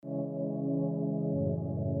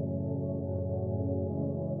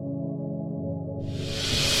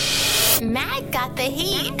I got the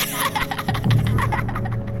heat.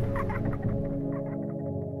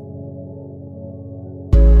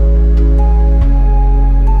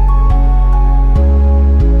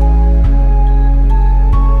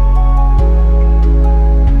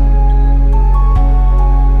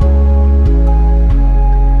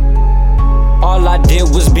 All I did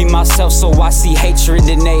was be myself, so I see hatred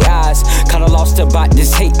in their eyes. Kinda lost about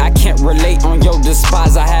this hate, I can't relate on your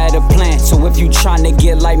despise. I had a plan, so if you tryna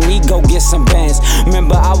get like me, go get some bands.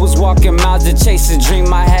 Remember I was walking miles to chase a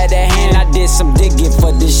dream, I had a hand. I did some digging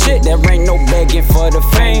for this shit, there ain't no begging for the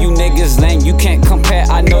fame. You niggas lame, you can't compare,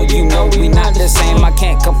 I know you know we not the same. I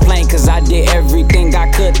can't complain, cause I did everything I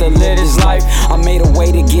could to live this life. I made a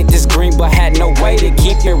way to get this green, but had no way to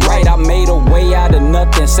keep it right. I made a way out of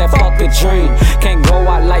nothing, said fuck a dream. Can't go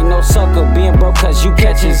out like no sucker, being broke cause you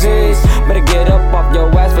catching Z's. Better get up off your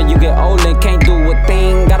ass when you get old and can't do a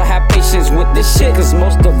thing. Gotta have patience with this shit, cause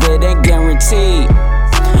most of it ain't guaranteed.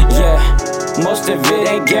 Yeah, most of it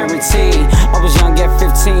ain't guaranteed. I was young at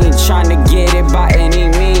 15, trying to get it by any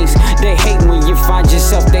means. They hate when you find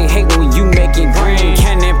yourself, they hate when you make it green.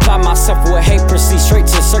 Can't imply myself with hate, proceed straight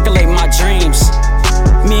to circulate my dreams.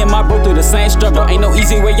 Me and my bro through the same struggle, ain't no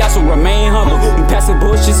easy way out, so remain humble. We passing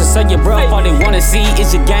bullshit to sell your bro, all they wanna see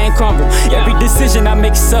is your game crumble. Every decision I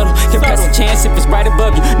make subtle, can pass a chance if it's right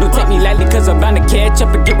above you. No take me lightly cause I'm bound to catch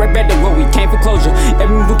up and get right back to where we came for closure.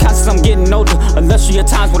 Every move counts as I'm getting older, illustrious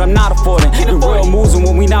times what I'm not affording. The real moves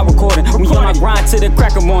when we not recording, we on my grind till the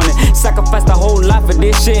crack of morning. Sacrifice the whole life for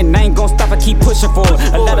this shit and I ain't gon' stop, I keep pushing for it.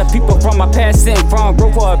 A lot of people from my past sitting from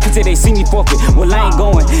broke for a pizza, they see me forfeit. Well I ain't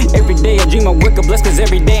going, every day I dream of wicked blessed cause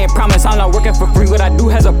every day I promise I'm not working for free. What I do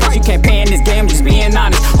has a price, you can't pay in this game, just being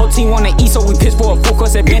honest. Whole team wanna eat, so we pitch for a full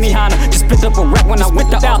course at Benny Hanna. Just split up a rack when I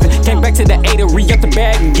went to Austin. Came back to the A to re-up the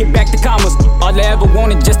bag and get back to commas. All I ever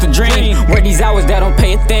wanted just a dream. Work these hours that don't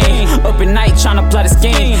pay a thing. Up at night tryna plot a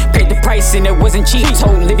scheme. Paid the price and it wasn't cheap.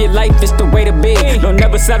 Told live your life, it's the way to be. Don't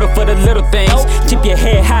never settle for the little things. Keep your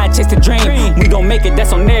head high, chase the dream. We gon' make it,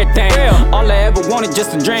 that's on everything. All I ever wanted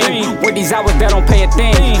just a dream. Work these hours that don't pay a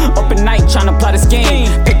thing. Up at night tryna plot a scheme.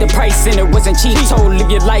 Paid the price and it wasn't cheap. Told live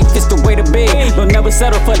your life, it's the way to be. Don't never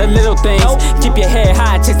settle for the little things. Keep your head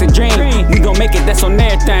high, chase the dream. We gon' make it, that's on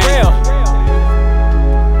everything.